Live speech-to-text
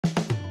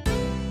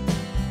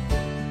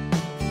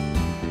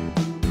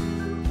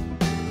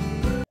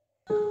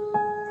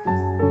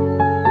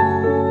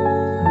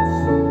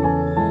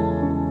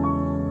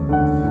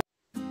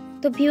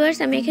Viewers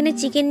আমি এখানে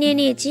chicken নিয়ে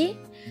নিয়েছি।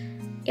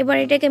 এবার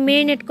এটাকে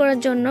ম্যারিনেট করার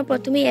জন্য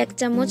প্রথমেই 1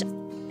 চামচ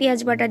পেঁয়াজ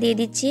বাটা দিয়ে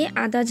দিচ্ছি,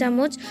 আধা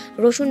চামচ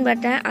রসুন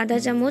বাটা, আধা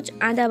চামচ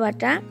আদা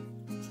বাটা,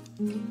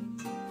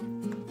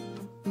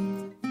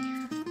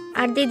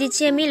 আর দিয়ে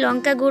দিচ্ছি আমি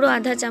লঙ্কা গুঁড়ো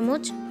আধা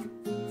চামচ,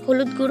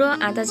 হলুদ গুঁড়ো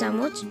আধা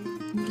চামচ,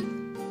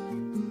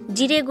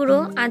 জিরে গুঁড়ো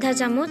আধা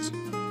চামচ,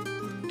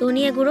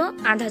 ধনিয়া গুঁড়ো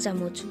আধা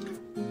চামচ,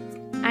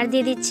 আর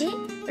দিয়ে দিচ্ছি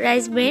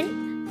রাইস ব্রেন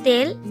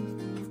তেল,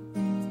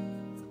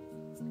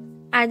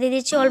 আর দিয়ে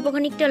দিচ্ছি অল্প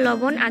খানিকটা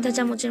লবণ আধা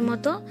চামচের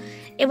মতো।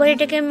 এবার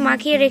এটাকে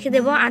মাখিয়ে রেখে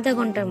দেব আধা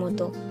ঘন্টার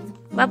মতো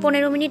বা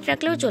 15 মিনিট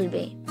রাখলেও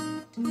চলবে।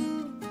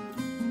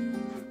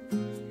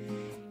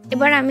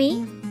 এবার আমি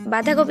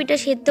বাঁধাকপিটা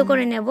সেদ্ধ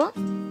করে নেব।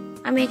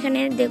 আমি এখানে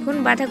দেখুন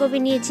বাঁধাকপি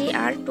নিয়েছি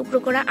আর টুকরো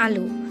করা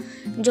আলু,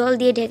 জল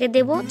দিয়ে ঢেকে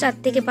দেব 4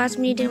 থেকে 5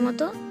 মিনিটের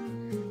মতো।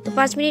 তো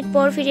 5 মিনিট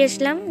পর ফিরে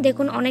আসলাম,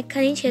 দেখুন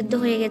অনেকখানি সেদ্ধ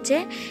হয়ে গেছে।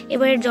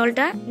 এবারে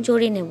জলটা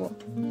ঝরিয়ে নেব।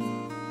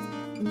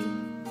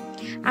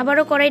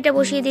 আবারও কড়াইটা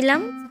বসিয়ে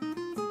দিলাম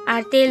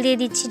আর তেল দিয়ে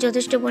দিচ্ছি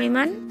যথেষ্ট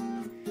পরিমাণ।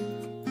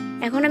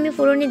 এখন আমি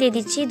ফোড়নে দিয়ে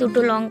দিচ্ছি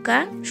 2টো লঙ্কা,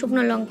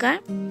 শুকনো লঙ্কা,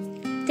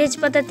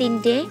 তেজপাতা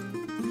 3টে,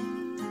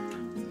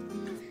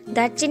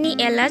 দারচিনি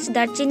এলাচ,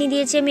 দারচিনি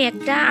দিয়েছি আমি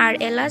 1টা আর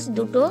এলাচ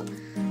 2টো,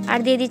 আর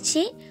দিয়ে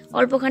দিচ্ছি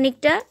অল্প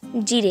খানিকটা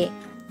জিরে।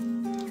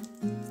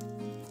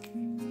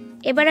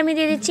 এবার আমি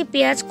দিয়ে দিচ্ছি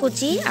পেঁয়াজ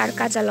কুচি আর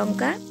কাঁচা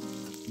লঙ্কা,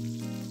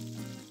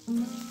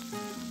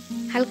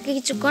 হালকা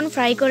কিছুক্ষণ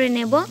ফ্রাই করে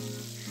নেব।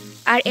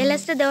 আর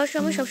এলাচটা দেওয়ার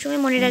সময়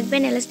সবসময় মনে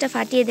রাখবেন এলাচটা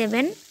ফাটিয়ে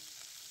দেবেন।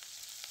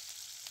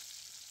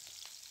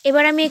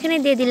 এবার আমি এখানে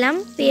দিয়ে দিলাম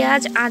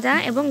পেঁয়াজ, আদা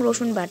এবং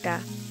রসুন বাটা,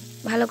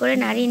 ভালো করে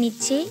নাড়িয়ে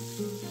নিচ্ছি।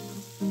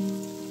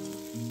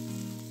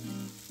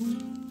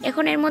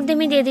 এখন এর মধ্যে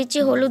আমি দিয়ে দিচ্ছি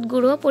হলুদ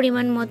গুঁড়ো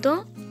পরিমাণ মতো,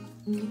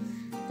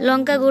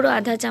 লঙ্কা গুঁড়ো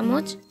আধা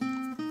চামচ,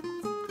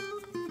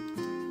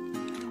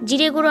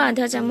 জিরে গুঁড়ো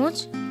আধা চামচ,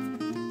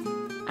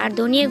 আর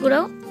ধনিয়া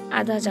গুঁড়ো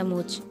আধা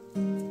চামচ।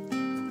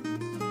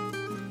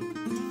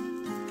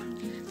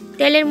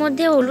 তেলের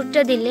মধ্যে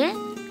হলুদটা দিলে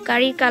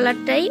কারির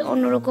কালারটাই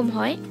অন্যরকম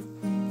হয়,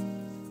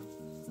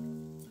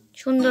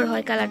 সুন্দর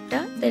হয় কালারটা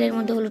তেলের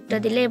মধ্যে হলুদটা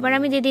দিলে। এবার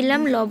আমি দিয়ে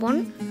দিলাম লবণ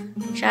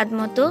স্বাদ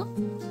মতো।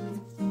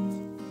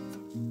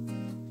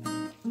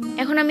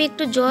 এখন আমি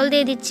একটু জল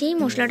দিয়ে দিচ্ছি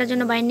মশলাটার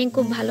জন্য বাইন্ডিং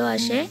খুব ভালো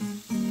আসে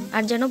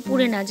আর যেন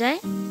পুড়ে না যায়।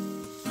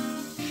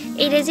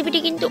 এই রেসিপিটি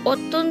কিন্তু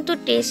অত্যন্ত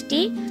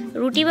টেস্টি,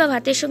 রুটি বা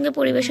ভাতের সঙ্গে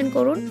পরিবেশন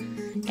করুন,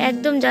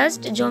 একদম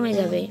জাস্ট জমে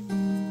যাবে।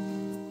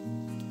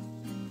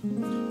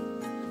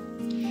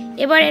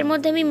 এবার এর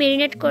মধ্যে আমি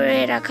ম্যারিনেট করে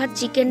রাখা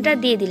চিকেনটা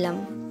দিয়ে দিলাম।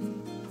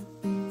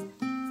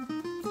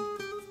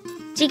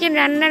 চিকেন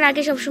রান্নার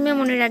আগে সবসময়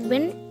মনে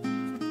রাখবেন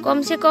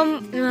কমসে কম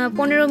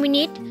 15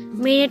 মিনিট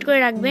ম্যারিনেট করে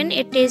রাখবেন,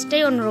 এর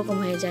টেস্টটাই অন্যরকম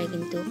হয়ে যায়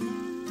কিন্তু।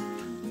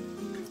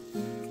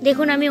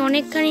 দেখুন আমি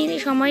অনেকখানি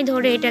সময়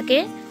ধরে এটাকে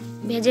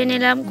ভেজে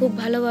নিলাম খুব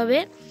ভালোভাবে।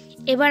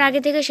 এবার আগে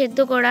থেকে সেদ্ধ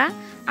করা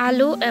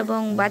আলু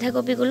এবং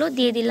বাঁধাকপিগুলো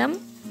দিয়ে দিলাম।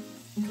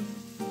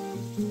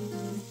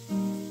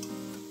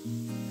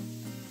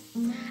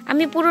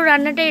 আমি পুরো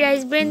রান্নাটাই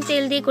রাইস ব্রেন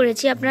তেল দিয়ে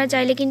করেছি, আপনারা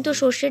চাইলে কিন্তু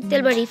সর্ষের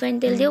তেল বা রিফাইন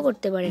তেল দিয়েও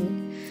করতে পারেন।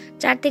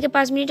 4 থেকে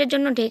 5 মিনিটের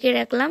জন্য ঢেকে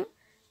রাখলাম।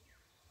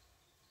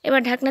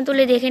 এবার ঢাকনা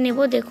তুলে দেখে নেব।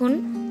 দেখুন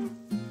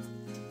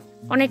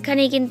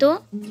অনেকখানি কিন্তু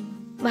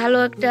ভালো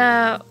একটা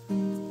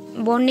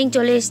বন্ডিং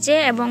চলে এসছে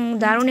এবং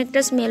দারুণ একটা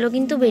স্মেলও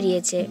কিন্তু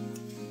বেরিয়েছে।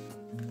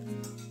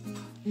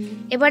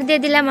 এবার দিয়ে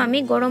দিলাম আমি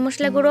গরম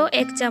মশলা গুঁড়ো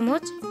 1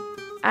 চামচ,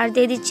 আর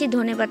দিয়ে দিচ্ছি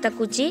ধনেপাতা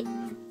কুচি,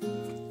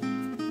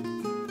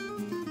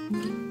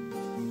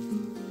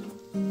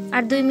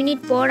 আর 2 মিনিট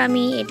পর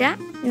আমি এটা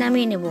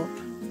নামিয়ে নেব।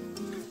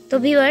 তো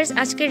ভিউয়ার্স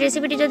আজকের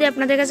রেসিপিটি যদি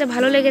আপনাদের কাছে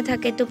ভালো লেগে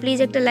থাকে তো প্লিজ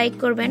একটা লাইক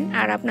করবেন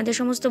আর আপনাদের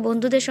সমস্ত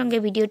বন্ধুদের সঙ্গে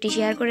ভিডিওটি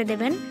শেয়ার করে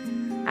দেবেন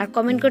আর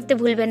কমেন্ট করতে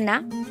ভুলবেন না।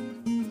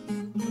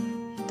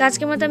 তো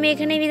আজকের মতো আমি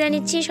এখানেই বিদায়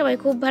নিচ্ছি। সবাই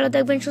খুব ভালো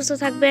থাকবেন, সুস্থ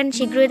থাকবেন।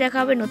 শীঘ্রই দেখা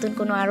হবে নতুন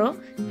কোনো আরও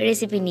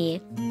রেসিপি নিয়ে।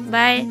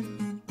 বাই।